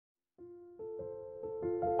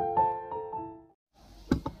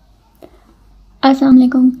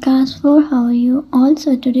Assalamualaikum class 4, how are you all?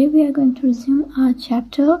 So today we are going to resume our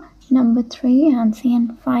chapter number 3 and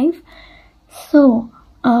and 5. So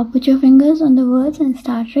put your fingers on the words and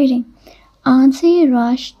start reading. Ansi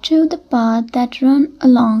rushed to the path that ran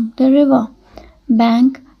along the river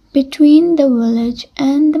bank between the village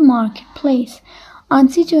and the marketplace.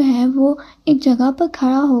 ANSI जो है वो एक जगह पर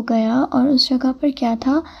खड़ा हो गया और उस जगह पर क्या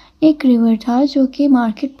था, एक रिवर था जो कि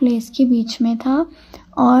मार्केट प्लेस के बीच में था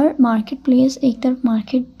और मार्केट प्लेस एक तरफ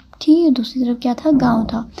मार्केट थी, दूसरी तरफ क्या था, गांव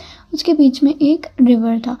था। उसके बीच में एक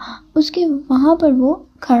रिवर था, उसके वहाँ पर वो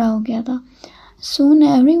खड़ा हो गया था। Soon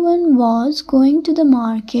everyone was going to the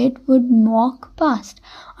market would walk past.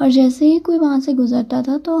 और जैसे ही कोई वहाँ से गुजरता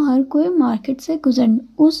था तो हर कोई मार्केट से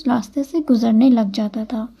उस रास्ते से गुजरने लग जाता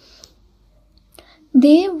था।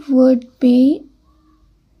 They would be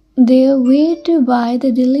their way to buy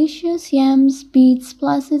the delicious yams, beets,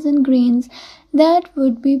 pulses and greens that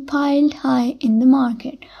would be piled high in the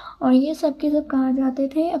market. और ये सब के सब कहाँ जाते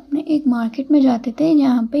थे, अपने एक मार्केट में जाते थे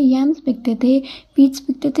जहाँ पे यम्स बिकते थे, बीट्स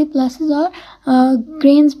बिकते थे, प्लसेस और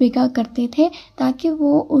ग्रेन्स बिका करते थे ताकि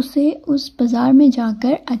वो उसे उस बाज़ार में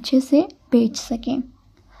जाकर अच्छे से बेच सकें।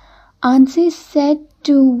 Ansi set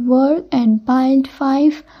to work and piled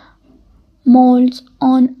 5 molds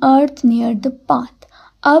on earth near the path.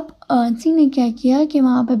 अब आंसी ने क्या किया कि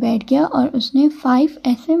वहाँ पर बैठ गया और उसने 5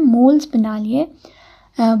 ऐसे मोल्ड्स बना लिए,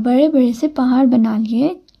 बड़े बड़े से पहाड़ बना लिए,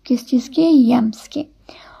 किस चीज़ के, यम्स के।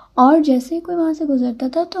 और जैसे ही कोई वहाँ से गुजरता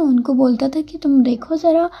था तो उनको बोलता था कि तुम देखो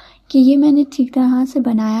ज़रा कि ये मैंने ठीक तरह से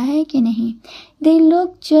बनाया है कि नहीं। They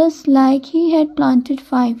looked just like he had planted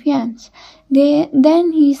 5 yams.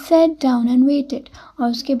 Then he sat down and waited. और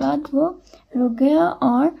उसके बाद वो रुक गया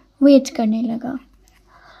और वेट करने लगा।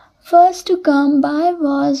 First to come by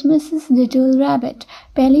was Mrs. Little Rabbit.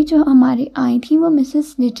 पहली जो हमारी आई थी वो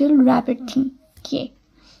Mrs. Little Rabbit थी। ये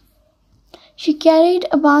She carried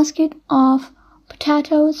a basket of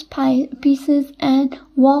potatoes pieces and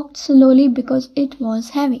walked slowly because it was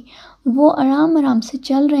heavy. वो आराम से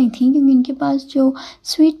चल रही थी क्योंकि उनके पास जो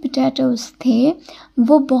स्वीट पोटैटोज थे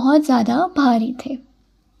वो बहुत ज़्यादा भारी थे।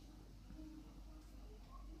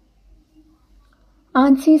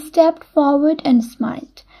 Ansi stepped forward and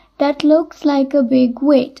smiled. That looks like a big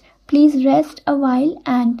weight. Please rest a while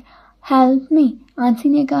and help me. ANSI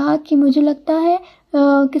ने कहा कि मुझे लगता है,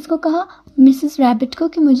 किसको कहा, मिसेस रैबिट को,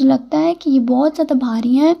 कि मुझे लगता है कि ये बहुत ज़्यादा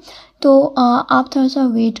भारी हैं, तो आप थोड़ा सा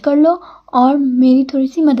वेट कर लो और मेरी थोड़ी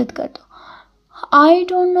सी मदद कर दो। I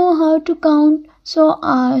don't know how to count, so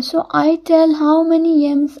I tell how many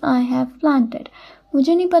yams I have planted.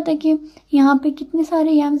 मुझे नहीं पता कि यहाँ पे कितने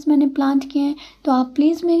सारे यम्स मैंने प्लांट किए हैं, तो आप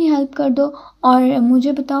प्लीज़ मेरी हेल्प कर दो और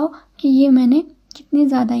मुझे बताओ कि ये मैंने कितने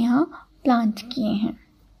ज़्यादा यहाँ प्लांट किए हैं।